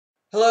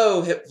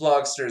Hello,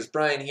 Hipvlogsters.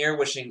 Brian here,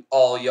 wishing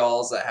all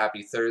y'alls a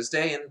happy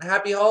Thursday and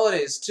happy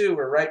holidays too.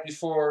 We're right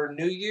before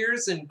New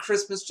Year's and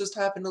Christmas just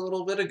happened a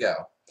little bit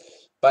ago.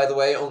 By the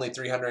way, only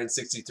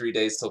 363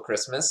 days till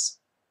Christmas.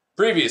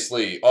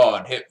 Previously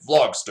on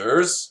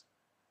Hipvlogsters,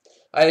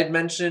 I had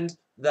mentioned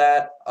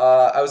that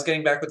I was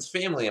getting back with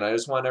family, and I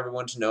just want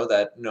everyone to know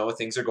that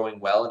things are going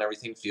well and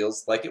everything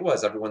feels like it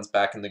was. Everyone's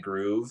back in the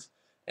groove,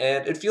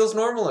 and it feels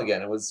normal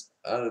again. It was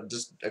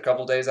just a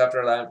couple days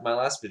after my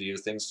last video,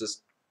 things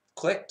just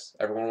clicked.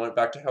 Everyone went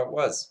back to how it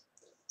was.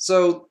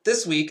 So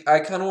this week, I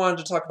kind of wanted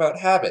to talk about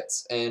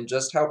habits and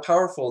just how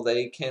powerful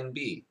they can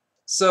be.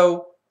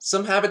 So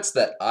some habits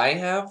that I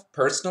have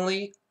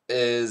personally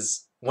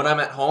is when I'm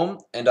at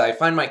home and I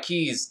find my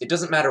keys, it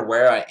doesn't matter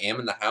where I am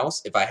in the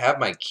house. If I have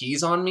my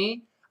keys on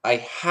me, I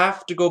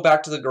have to go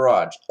back to the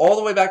garage, all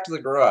the way back to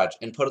the garage,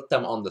 and put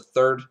them on the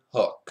third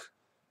hook.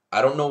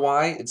 I don't know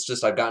why. It's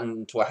just I've gotten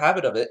into a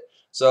habit of it,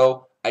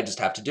 so I just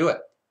have to do it.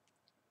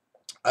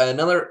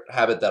 Another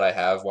habit that I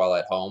have while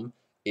at home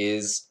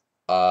is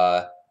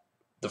the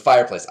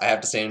fireplace. I have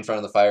to stand in front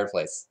of the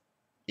fireplace.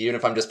 Even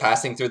if I'm just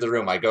passing through the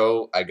room, I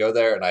go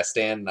there and I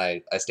stand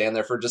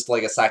there for just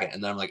like a second,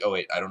 and then I'm like, oh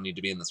wait, I don't need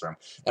to be in this room,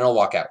 and I'll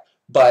walk out.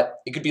 But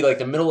it could be like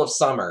the middle of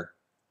summer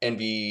and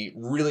be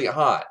really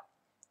hot,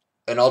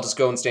 and I'll just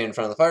go and stand in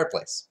front of the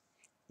fireplace.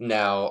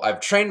 Now, I've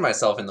trained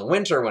myself in the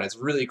winter when it's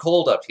really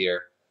cold up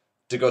here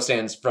to go stand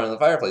in front of the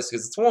fireplace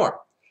because it's warm.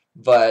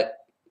 But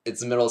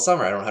it's the middle of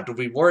summer. I don't have to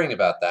be worrying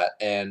about that,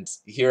 and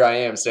here I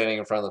am standing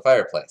in front of the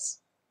fireplace.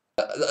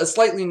 A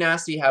slightly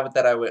nasty habit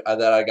that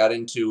I got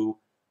into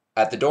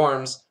at the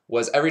dorms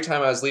was every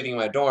time I was leaving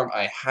my dorm,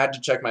 I had to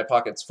check my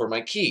pockets for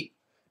my key.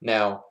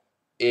 Now,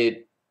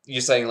 you're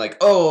saying like,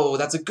 oh,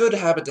 that's a good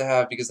habit to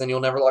have because then you'll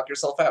never lock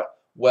yourself out.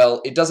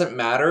 Well, it doesn't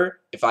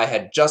matter if I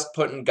had just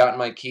gotten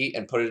my key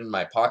and put it in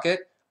my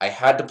pocket. I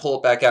had to pull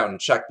it back out and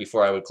check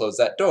before I would close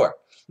that door.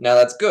 Now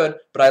that's good,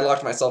 but I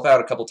locked myself out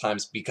a couple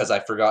times because I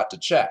forgot to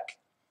check.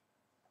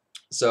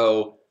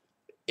 So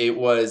it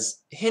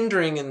was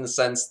hindering in the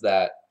sense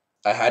that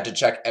I had to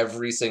check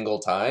every single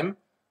time,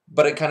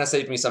 but it kind of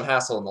saved me some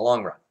hassle in the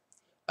long run.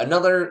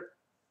 Another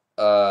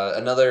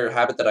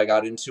habit that I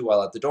got into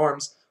while at the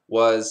dorms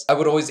was I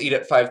would always eat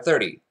at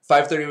 5:30.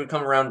 5:30 would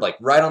come around, like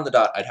right on the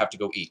dot, I'd have to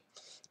go eat.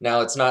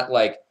 Now it's not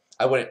like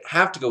I wouldn't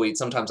have to go eat.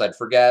 Sometimes I'd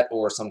forget,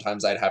 or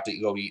sometimes I'd have to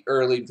go eat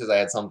early because I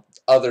had some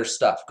other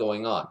stuff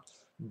going on.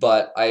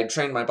 But I had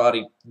trained my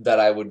body that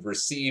I would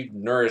receive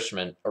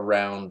nourishment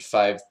around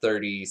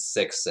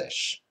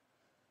 5:36-ish.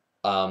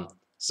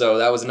 So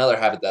that was another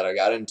habit that I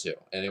got into,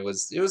 and it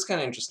was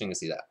kind of interesting to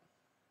see that.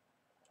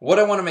 What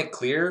I want to make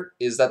clear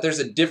is that there's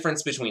a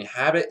difference between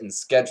habit and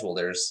schedule.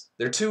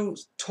 They're two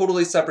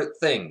totally separate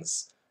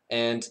things,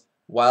 and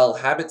while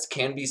habits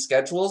can be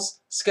schedules,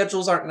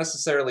 schedules aren't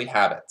necessarily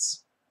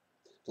habits.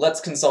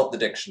 Let's consult the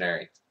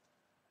dictionary.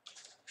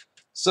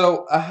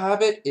 So a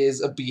habit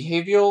is a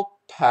behavioral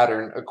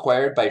pattern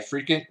acquired by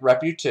frequent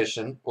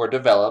repetition or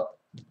developed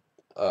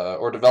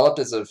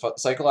as a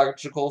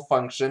psychological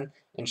function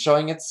and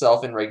showing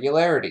itself in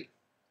regularity.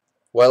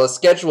 While a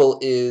schedule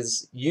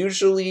is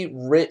usually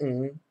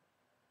written,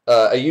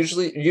 a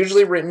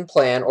usually written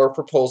plan or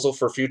proposal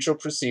for future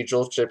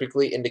procedures,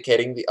 typically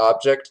indicating the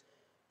object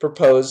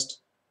proposed,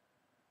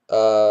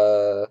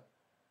 the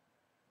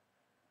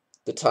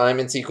time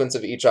and sequence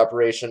of each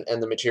operation,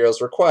 and the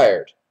materials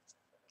required.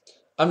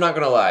 I'm not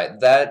gonna lie,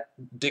 that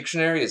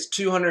dictionary is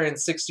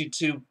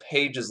 262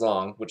 pages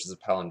long, which is a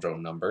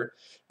palindrome number,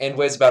 and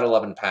weighs about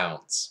 11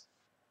 pounds.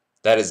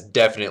 That is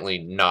definitely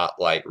not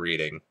light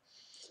reading.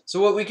 So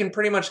what we can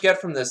pretty much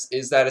get from this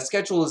is that a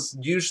schedule is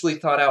usually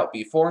thought out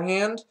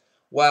beforehand,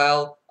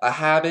 while a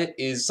habit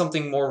is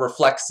something more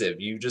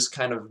reflexive. You just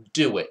kind of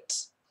do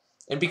it.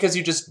 And because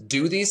you just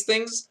do these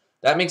things,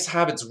 that makes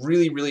habits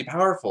really, really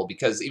powerful,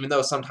 because even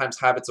though sometimes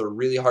habits are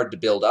really hard to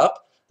build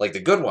up, like the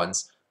good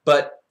ones,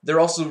 but they're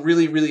also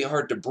really, really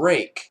hard to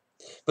break.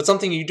 But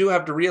something you do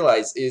have to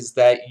realize is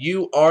that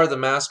you are the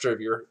master of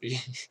your...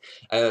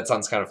 that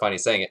sounds kind of funny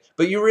saying it,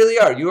 but you really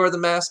are. You are the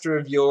master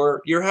of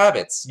your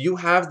habits. You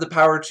have the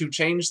power to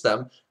change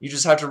them. You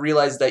just have to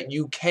realize that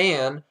you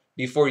can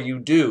before you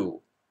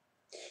do.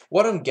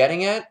 What I'm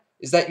getting at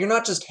is that you're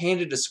not just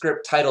handed a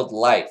script titled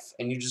Life,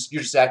 and you're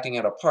just acting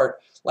out a part.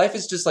 Life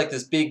is just like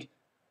this big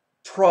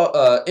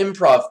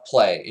improv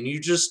play, and you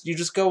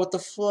just go with the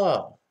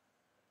flow.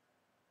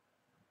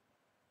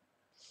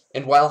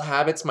 And while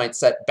habits might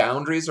set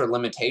boundaries or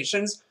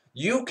limitations,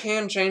 you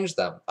can change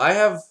them. I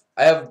have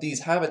these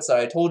habits that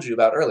I told you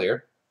about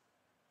earlier,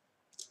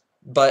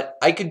 but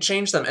I could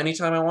change them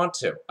anytime I want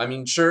to. I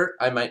mean, sure,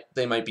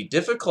 they might be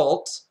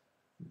difficult,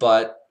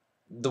 but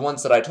the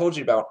ones that I told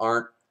you about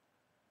aren't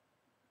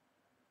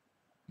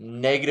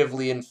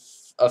negatively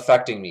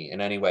affecting me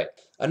in any way.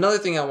 Another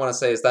thing I want to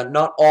say is that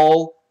not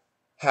all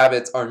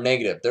habits are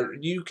negative.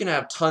 You can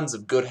have tons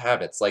of good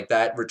habits, like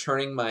that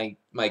returning my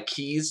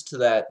keys to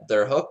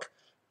their hook.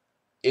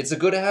 It's a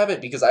good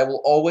habit because I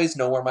will always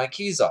know where my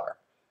keys are.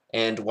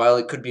 And while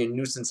it could be a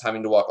nuisance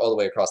having to walk all the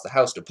way across the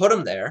house to put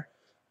them there,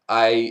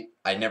 I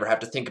never have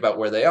to think about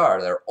where they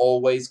are. They're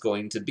always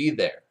going to be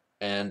there.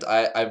 And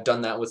I've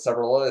done that with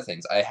several other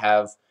things. I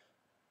have,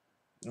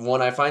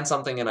 when I find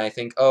something and I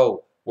think,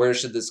 oh, where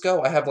should this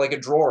go? I have like a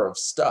drawer of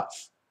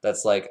stuff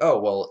that's like, oh,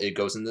 well, it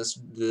goes in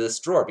this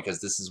drawer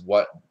because this is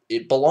what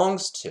it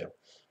belongs to.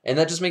 And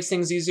that just makes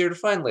things easier to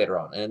find later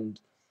on. And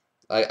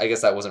I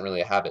guess that wasn't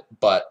really a habit.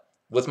 But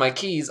with my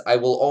keys, I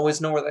will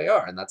always know where they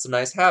are, and that's a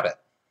nice habit.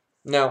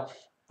 Now,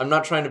 I'm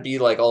not trying to be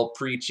like all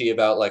preachy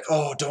about like,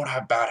 oh, don't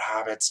have bad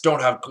habits,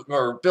 don't have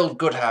or build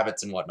good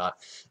habits and whatnot.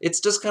 It's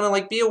just kind of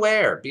like be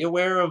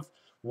aware of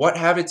what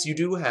habits you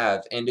do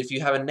have, and if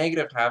you have a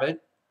negative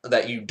habit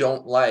that you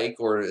don't like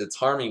or it's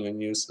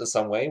harming you in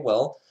some way,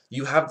 well,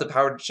 you have the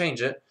power to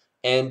change it,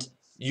 and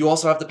you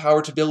also have the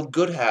power to build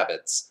good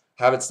habits,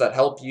 habits that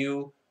help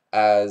you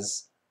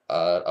as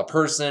a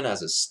person,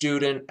 as a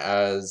student,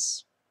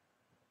 as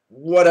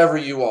whatever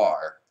you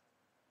are.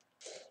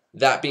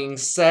 That being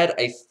said,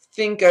 I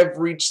think I've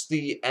reached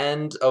the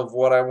end of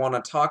what I want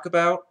to talk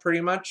about,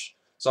 pretty much,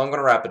 so I'm going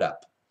to wrap it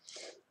up.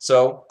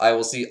 So, I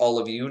will see all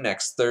of you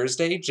next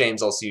Thursday.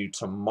 James, I'll see you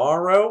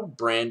tomorrow.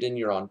 Brandon,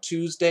 you're on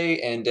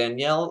Tuesday, and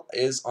Danielle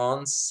is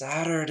on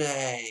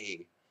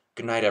Saturday.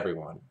 Good night,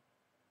 everyone.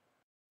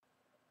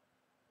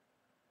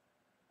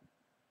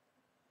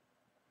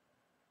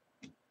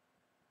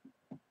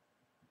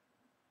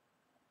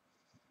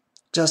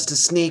 Just a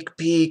sneak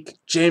peek.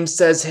 James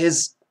says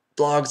his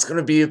blog's going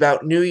to be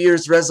about New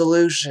Year's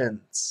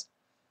resolutions.